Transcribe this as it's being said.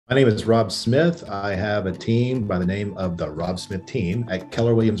My name is Rob Smith. I have a team by the name of the Rob Smith team at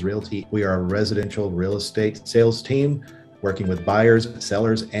Keller Williams Realty. We are a residential real estate sales team working with buyers,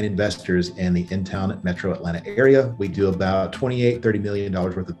 sellers, and investors in the in-town metro Atlanta area. We do about $28-30 million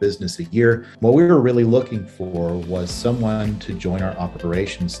worth of business a year. What we were really looking for was someone to join our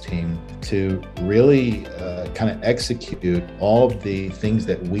operations team to really kind of execute all of the things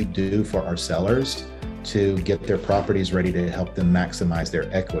that we do for our sellers to get their properties ready to help them maximize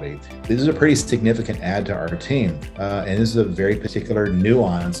their equity. This is a pretty significant add to our team, and this is a very particular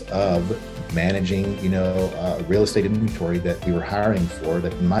nuance of managing, real estate inventory that we were hiring for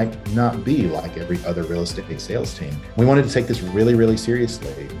that might not be like every other real estate sales team. We wanted to take this really, really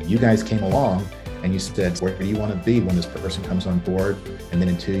seriously. You guys came along and you said, where do you want to be when this person comes on board? And then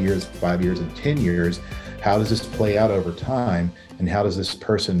in 2 years, 5 years, and 10 years, how does this play out over time? And how does this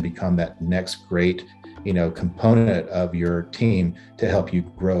person become that next great component of your team to help you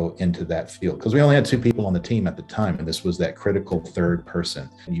grow into that field? Because we only had 2 people on the team at the time, and this was that critical third person.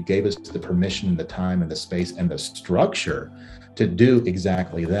 And you gave us the permission, the time, and the space, and the structure to do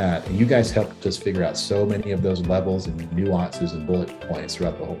exactly that. And you guys helped us figure out so many of those levels and nuances and bullet points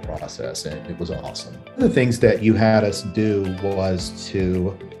throughout the whole process, and it was awesome. One of the things that you had us do was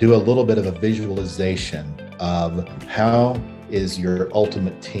to do a little bit of a visualization of how is your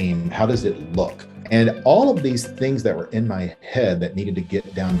ultimate team, how does it look? And all of these things that were in my head that needed to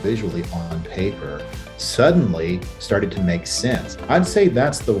get down visually on paper suddenly started to make sense. I'd say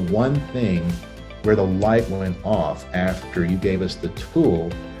that's the one thing where the light went off after you gave us the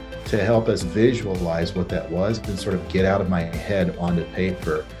tool to help us visualize what that was and sort of get out of my head onto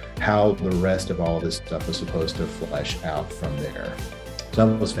paper how the rest of all of this stuff was supposed to flesh out from there. So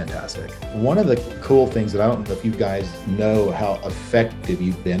that was fantastic. One of the cool things that I don't know if you guys know how effective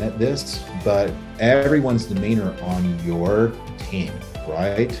you've been at this, but everyone's demeanor on your team,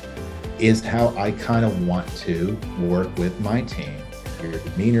 right, is how I kind of want to work with my team. Your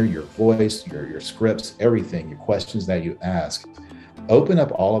demeanor, your voice, your scripts, everything, your questions that you ask. Open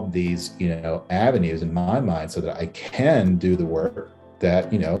up all of these, avenues in my mind so that I can do the work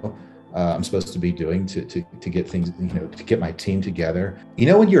that, I'm supposed to be doing to get things, to get my team together.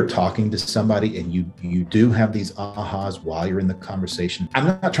 When you're talking to somebody and you do have these ahas while you're in the conversation, I'm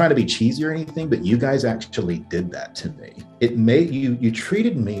not trying to be cheesy or anything, but you guys actually did that to me. It made you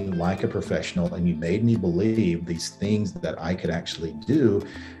treated me like a professional, and you made me believe these things that I could actually do.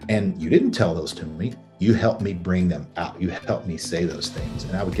 And you didn't tell those to me. You helped me bring them out. You helped me say those things.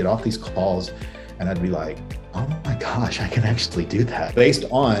 And I would get off these calls and I'd be like, oh my gosh, I can actually do that. Based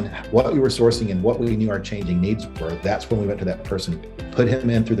on what we were sourcing and what we knew our changing needs were, that's when we went to that person, put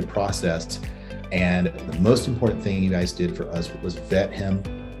him in through the process. And the most important thing you guys did for us was vet him,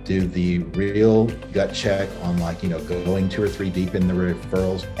 do the real gut check on going 2 or 3 deep in the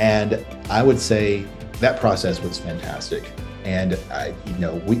referrals. And I would say that process was fantastic. And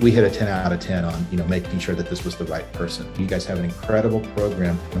we hit a 10 out of 10 on, making sure that this was the right person. You guys have an incredible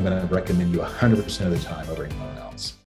program. I'm going to recommend you 100% of the time over anyone else.